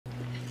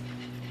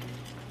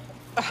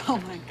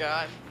Oh, my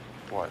God.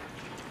 What?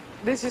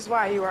 This is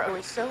why you are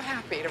always so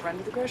happy to run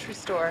to the grocery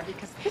store,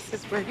 because this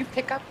is where you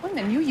pick up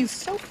women. You use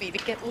Sophie to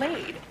get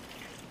laid.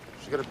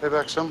 She's got to pay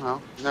back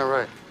somehow. Isn't that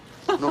right?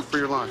 No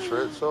free lunch,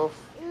 right, Soph?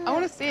 I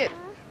want to see it.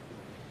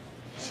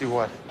 See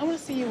what? I want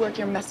to see you work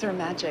your messer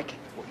magic.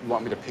 What, you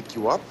want me to pick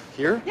you up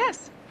here?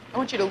 Yes. I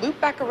want you to loop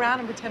back around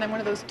and pretend I'm one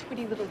of those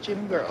twitty little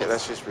gym girls. Yeah,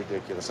 that's just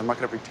ridiculous. I'm not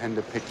going to pretend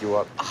to pick you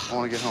up. Oh, I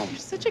want to get home. You're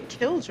such a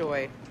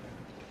killjoy.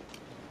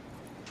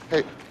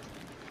 Hey.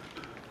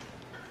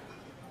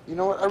 You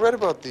know what? I read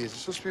about these. They're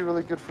supposed to be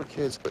really good for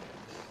kids, but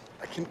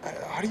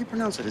how do you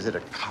pronounce it? Is it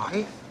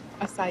acai?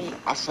 Acai.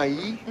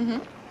 Acai? Mm-hmm.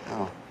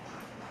 Oh.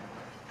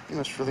 You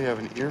must really have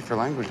an ear for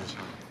languages.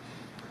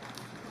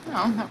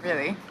 No, not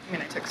really. I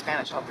mean, I took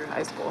Spanish all through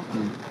high school.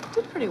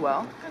 Did pretty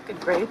well. Got good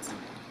grades.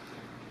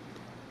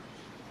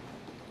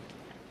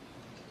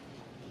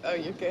 Oh,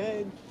 you're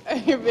good.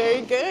 You're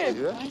very good.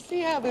 Yeah. I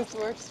see how this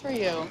works for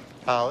you.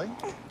 Holly?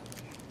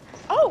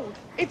 Oh,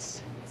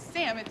 it's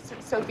Sam. It's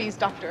Sophie's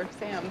doctor,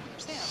 Sam.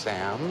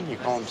 Sam? You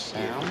call him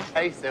Sam?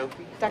 Hey,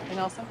 Sophie. Dr.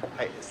 Nelson.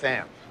 Hey,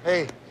 Sam.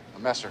 Hey,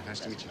 I'm Messer. Nice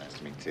to meet you. Nice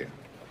to meet you, too.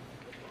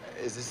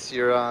 Is this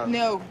your,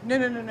 No.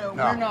 No.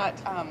 We're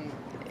not,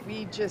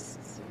 we just,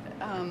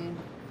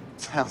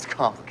 Sounds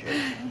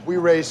complicated. We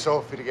raised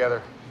Sophie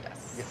together.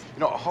 yes. Yeah. You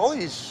know,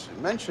 Holly's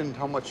mentioned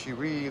how much she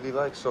really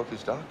likes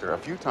Sophie's doctor a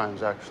few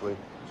times, actually.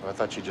 So I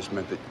thought she just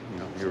meant that,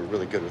 you were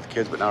really good with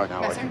kids, but now I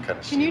Messer, can kind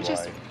of see can you why.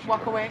 just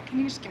walk away? Can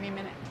you just give me a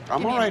minute?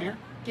 I'm all right here.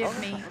 Give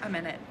me a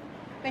minute.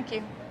 Thank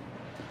you.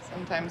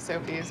 Sometimes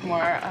Sophie is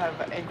more of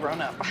a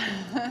grown-up.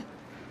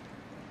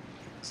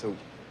 So,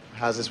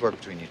 how's this work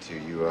between you two?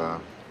 You,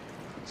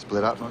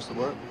 split out most of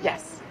the work?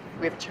 Yes,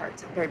 we have a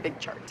chart, a very big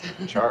chart.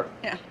 Chart?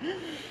 Yeah.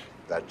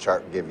 That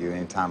chart give you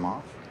any time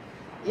off?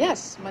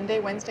 Yes, Monday,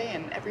 Wednesday,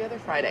 and every other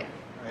Friday.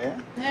 Oh,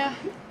 yeah? Yeah.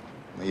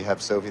 Will you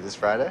have Sophie this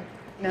Friday?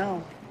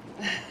 No.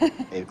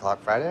 8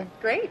 o'clock Friday?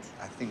 Great.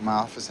 I think my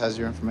office has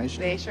your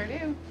information. They sure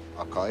do.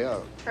 I'll call you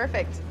out.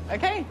 Perfect.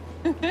 Okay.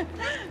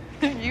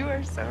 You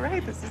are so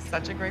right. This is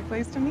such a great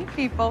place to meet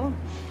people.